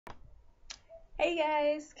Hey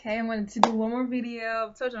guys, okay, I wanted to do one more video.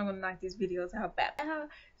 I told you I'm gonna knock these videos out bad.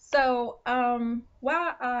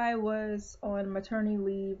 While I was on maternity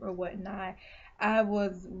leave or whatnot, I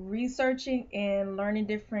was researching and learning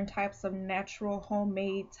different types of natural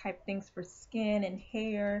homemade type things for skin and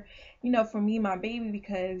hair. For me, my baby,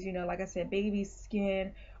 because like I said, baby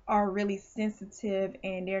skin are really sensitive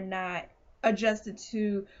and they're not adjusted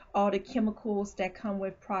to all the chemicals that come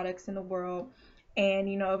with products in the world. And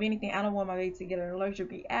if anything, I don't want my baby to get an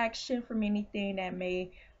allergic reaction from anything that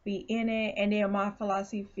may be in it. And then my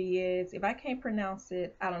philosophy is if I can't pronounce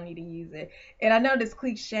it, I don't need to use it. And I know this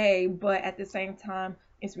cliche, but at the same time,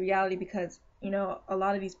 it's reality because a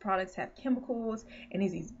lot of these products have chemicals and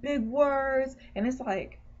these big words, and it's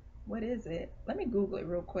like, what is it? Let me Google it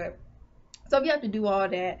real quick. So if you have to do all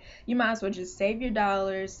that, you might as well just save your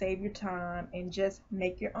dollars, save your time, and just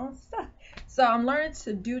make your own stuff. So I'm learning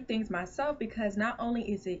to do things myself because not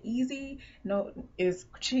only is it easy, no, it's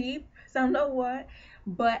cheap, so know what,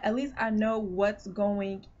 but at least I know what's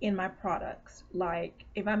going in my products. Like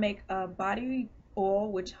if I make a body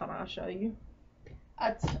oil, which hold on, I'll show you.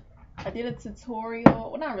 I, t- I did a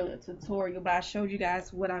tutorial, well not really a tutorial, but I showed you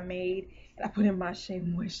guys what I made and I put in my Shea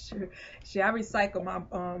Moisture. See, I recycle my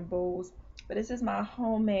bowls, but this is my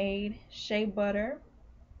homemade shea butter.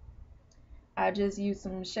 I just used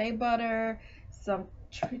some shea butter, some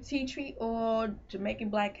tea tree oil, Jamaican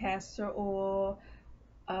black castor oil,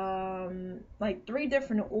 like three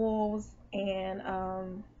different oils, and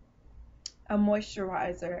a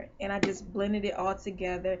moisturizer, and I just blended it all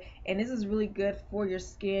together. And this is really good for your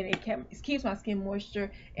skin. It keeps my skin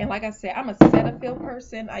moisture. And like I said, I'm a Cetaphil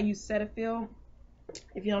person. I use Cetaphil.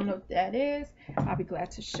 If you don't know what that is, I'll be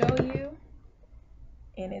glad to show you.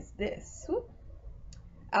 And it's this. Whoop.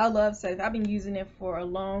 I love Cetaphil. I've been using it for a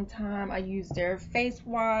long time. I use their face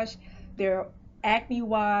wash, their acne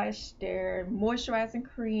wash, their moisturizing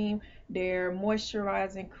cream, their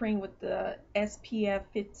moisturizing cream with the SPF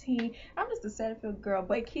 15. I'm just a Cetaphil girl,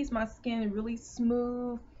 but it keeps my skin really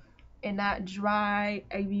smooth and not dry.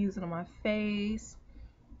 I be using it on my face.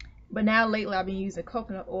 But now lately I've been using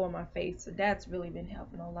coconut oil on my face, so that's really been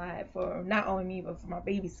helping a lot for not only me but for my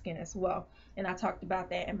baby skin as well. And I talked about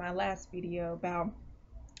that in my last video about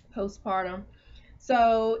postpartum.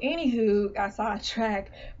 So, anywho, I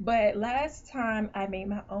sidetracked. But last time I made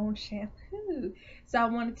my own shampoo, so I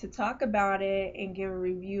wanted to talk about it and give a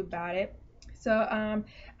review about it. So,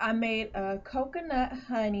 I made a coconut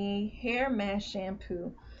honey hair mask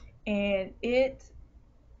shampoo, and it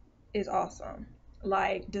is awesome.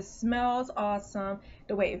 Like the smell's awesome,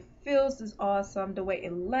 the way it feels is awesome, the way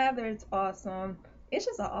it lathers is awesome. It's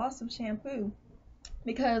just an awesome shampoo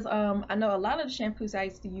because I know a lot of the shampoos I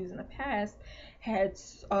used to use in the past had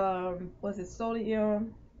was it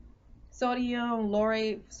sodium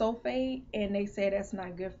laurate sulfate, and they say that's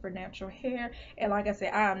not good for natural hair. And like I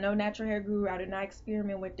said, I am no natural hair guru. I did not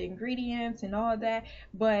experiment with the ingredients and all that,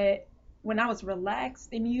 but when I was relaxed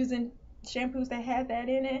and using shampoos that had that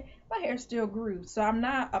in it, my hair still grew. So I'm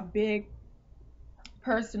not a big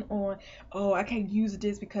person on, oh, I can't use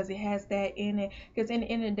this because it has that in it, because in the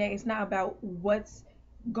end of the day it's not about what's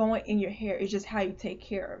going in your hair, it's just how you take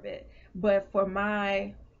care of it. But for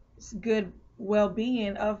my good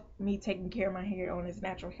well-being of me taking care of my hair on this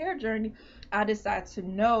natural hair journey, I decided to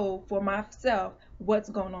know for myself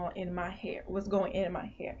what's going on in my hair, what's going in my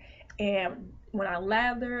hair. And when I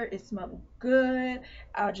lather, it smelled good.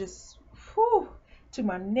 I just whew, to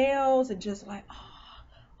my nails and just like,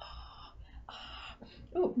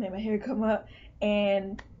 oh, made my hair come up.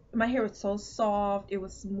 And my hair was so soft, it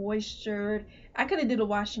was moistured. I could have did a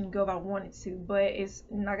wash and go if I wanted to, but it's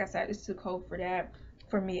like I said, it's too cold for that,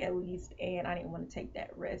 for me at least, and I didn't want to take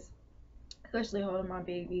that risk, especially holding my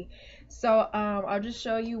baby. So I'll just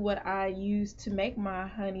show you what I used to make my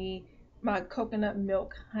coconut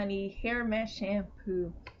milk honey hair mask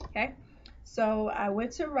shampoo. Okay, so I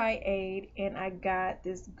went to Rite Aid and I got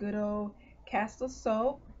this good old Castile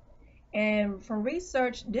soap. And from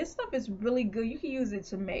research, this stuff is really good. You can use it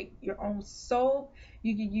to make your own soap.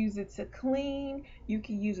 You can use it to clean. You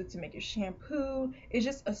can use it to make your shampoo. It's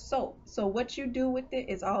just a soap. So what you do with it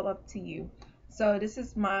is all up to you. So this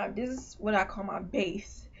is what I call my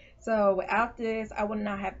base. So without this, I would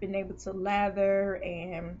not have been able to lather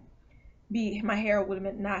and my hair would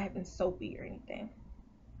have not have been soapy or anything.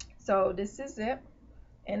 So this is it.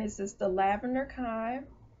 And this is the lavender kind.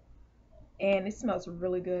 And it smells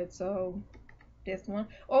really good. So this one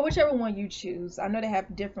or whichever one you choose. I know they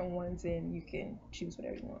have different ones and you can choose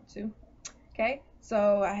whatever you want to. Okay,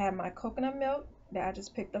 so I have my coconut milk that I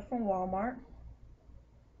just picked up from Walmart,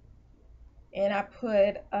 and I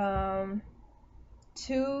put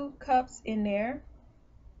 2 cups in there,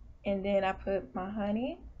 and then I put my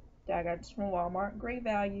honey that I got just from Walmart, great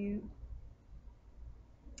value.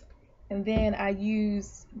 And then I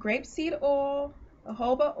use grapeseed oil,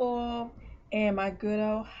 jojoba oil, and my good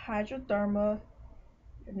old Hydratherma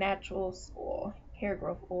naturals oil, hair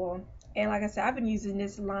growth oil. And like I said, I've been using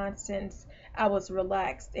this line since I was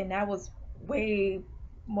relaxed, and that was way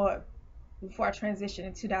more before I transitioned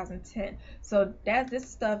in 2010. So that this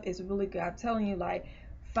stuff is really good. I'm telling you, like,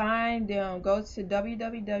 find them. Go to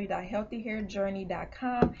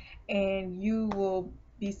www.healthyhairjourney.com, and you will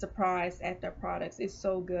be surprised at their products. It's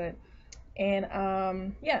so good. And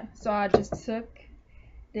yeah, so I just took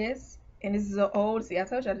this, and this is an old. See, I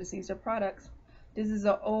told you I just used their products. This is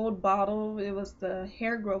an old bottle. It was the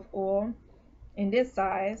hair growth oil in this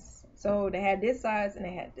size. So they had this size and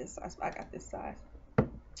they had this size. I got this size.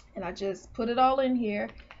 And I just put it all in here,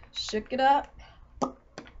 shook it up.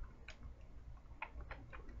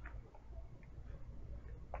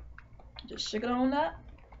 Just shook it on up.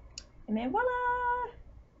 And then voila!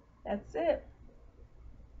 That's it.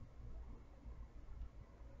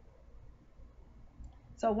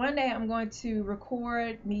 So one day I'm going to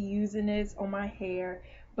record me using this on my hair,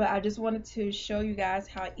 but I just wanted to show you guys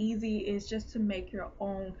how easy it is just to make your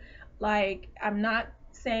own. Like, I'm not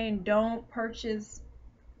saying don't purchase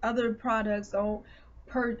other products. I'm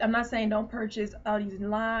not saying don't purchase all these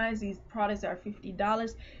lines, these products that are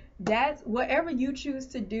 $50. That's whatever you choose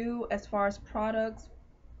to do as far as products.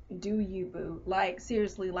 Do you, boo? Like,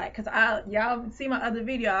 seriously, like, cause y'all see my other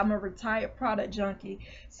video. I'm a retired product junkie,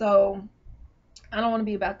 so I don't want to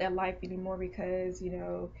be about that life anymore, because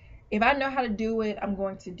if I know how to do it, I'm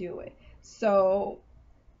going to do it. So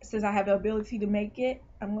since I have the ability to make it,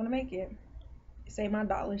 I'm going to make it, save my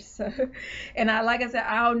dollars. So, and like I said,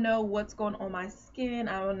 I don't know what's going on my skin.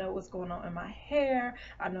 I don't know what's going on in my hair.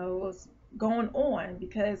 I know what's going on,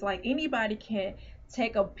 because like anybody can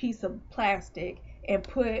take a piece of plastic and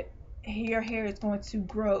put your hair is going to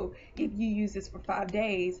grow if you use this for 5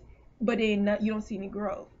 days, but then you don't see any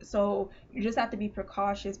growth. So you just have to be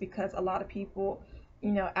precautious, because a lot of people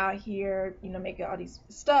out here, making all these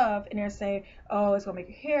stuff, and they're saying, oh, it's gonna make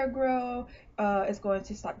your hair grow, it's going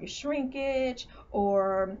to stop your shrinkage,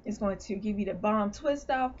 or it's going to give you the bomb twist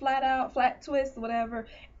out, flat twist, whatever,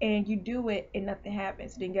 and you do it and nothing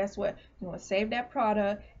happens. Then guess what? You're gonna save that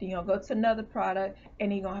product, then you're gonna go to another product,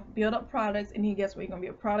 and you're gonna have to build up products, and then guess what? You're gonna be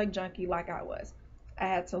a product junkie like I was. I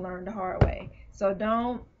had to learn the hard way. So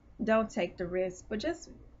don't take the risk, but just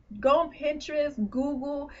go on Pinterest,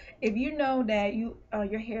 Google. If you know that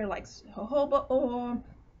your hair likes jojoba oil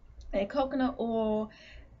and coconut oil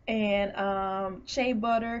and shea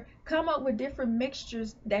butter, come up with different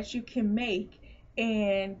mixtures that you can make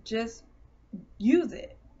and just use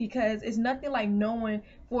it, because it's nothing like knowing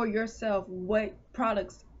for yourself what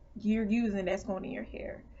products you're using that's going in your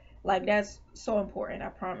hair. Like, that's so important. I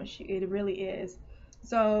promise you, it really is.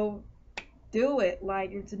 So do it.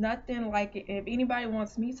 Like, it's nothing like it. If anybody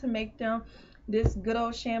wants me to make them this good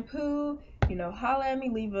old shampoo, holla at me,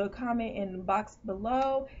 leave a comment in the box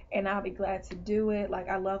below, and I'll be glad to do it. Like,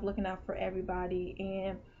 I love looking out for everybody,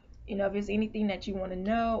 and if there's anything that you want to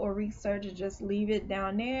know or research, just leave it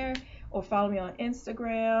down there, or follow me on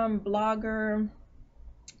Instagram, Blogger,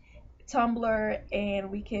 Tumblr,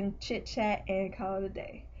 and we can chit chat and call it a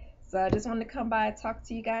day. So I just wanted to come by and talk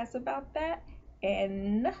to you guys about that,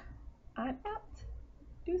 and I'm out.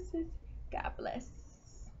 Deuces. God bless.